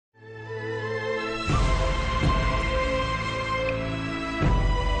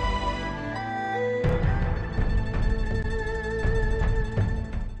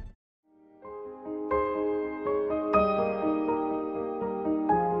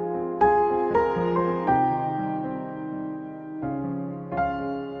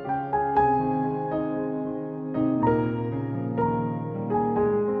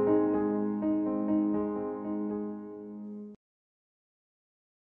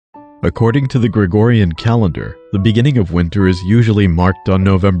According to the Gregorian calendar, the beginning of winter is usually marked on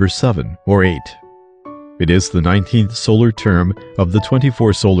November 7 or 8. It is the 19th solar term of the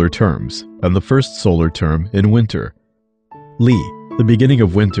 24 solar terms, and the first solar term in winter. Li, the beginning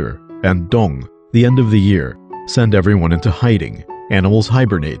of winter, and Dong, the end of the year, send everyone into hiding. Animals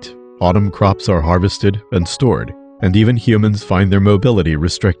hibernate, autumn crops are harvested and stored, and even humans find their mobility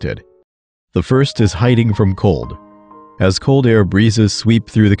restricted. The first is hiding from cold. As cold air breezes sweep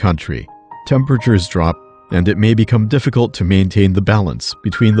through the country, temperatures drop, and it may become difficult to maintain the balance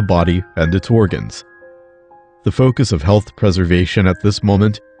between the body and its organs. The focus of health preservation at this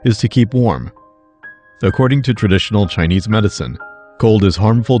moment is to keep warm. According to traditional Chinese medicine, cold is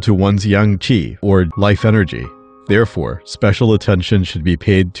harmful to one's yang qi, or life energy. Therefore, special attention should be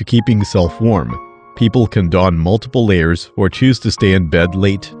paid to keeping self warm. People can don multiple layers or choose to stay in bed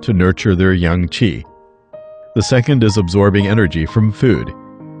late to nurture their yang qi. The second is absorbing energy from food.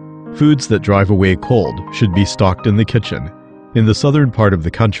 Foods that drive away cold should be stocked in the kitchen. In the southern part of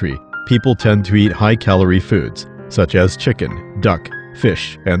the country, people tend to eat high-calorie foods, such as chicken, duck,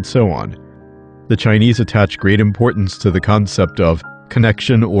 fish, and so on. The Chinese attach great importance to the concept of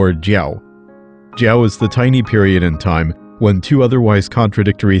connection or jiao. Jiao is the tiny period in time when two otherwise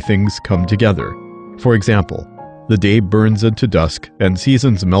contradictory things come together. For example, the day burns into dusk and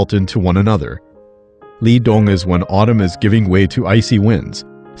seasons melt into one another. Lidong is when autumn is giving way to icy winds,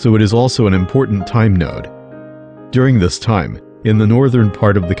 so it is also an important time node. During this time, in the northern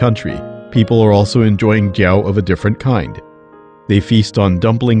part of the country, people are also enjoying jiao of a different kind. They feast on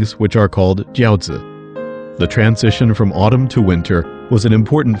dumplings which are called jiaozi. The transition from autumn to winter was an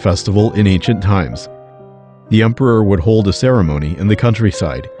important festival in ancient times. The emperor would hold a ceremony in the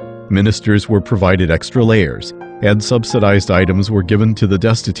countryside. Ministers were provided extra layers, and subsidized items were given to the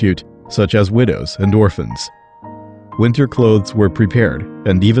destitute, such as widows and orphans. Winter clothes were prepared,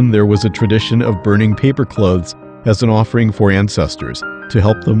 and even there was a tradition of burning paper clothes as an offering for ancestors to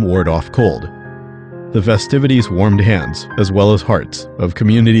help them ward off cold. The festivities warmed hands, as well as hearts, of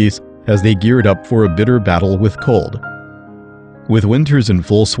communities as they geared up for a bitter battle with cold. With winters in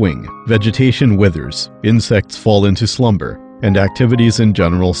full swing, vegetation withers, insects fall into slumber, and activities in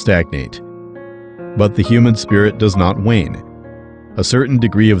general stagnate. But the human spirit does not wane. A certain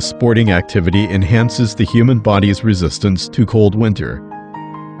degree of sporting activity enhances the human body's resistance to cold winter.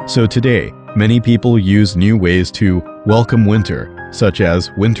 So today, many people use new ways to welcome winter, such as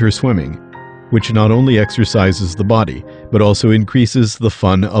winter swimming, which not only exercises the body, but also increases the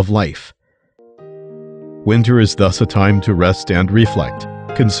fun of life. Winter is thus a time to rest and reflect,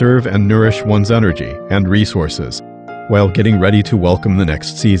 conserve and nourish one's energy and resources, while getting ready to welcome the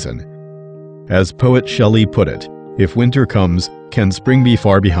next season. As poet Shelley put it, if winter comes, can spring be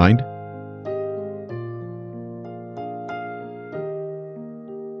far behind?